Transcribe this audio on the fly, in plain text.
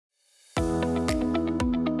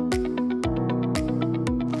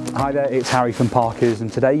Hi there, it's Harry from Parkers,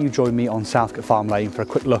 and today you join me on Southcote Farm Lane for a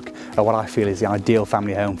quick look at what I feel is the ideal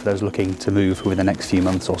family home for those looking to move within the next few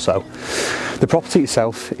months or so. The property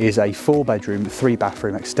itself is a 4-bedroom,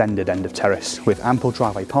 3-bathroom extended end of terrace with ample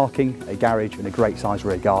driveway parking, a garage and a great sized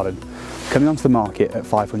rear garden. Coming onto the market at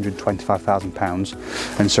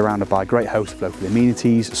 £525,000 and surrounded by a great host of local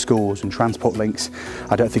amenities, schools and transport links,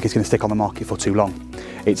 I don't think it's going to stick on the market for too long.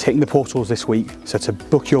 It's hitting the portals this week, so to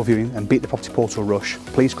book your viewing and beat the property portal rush,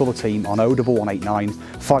 please call the team on 01189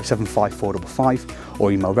 575 455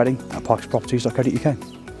 or email reading@parkersproperties.co.uk.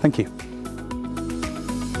 Thank you.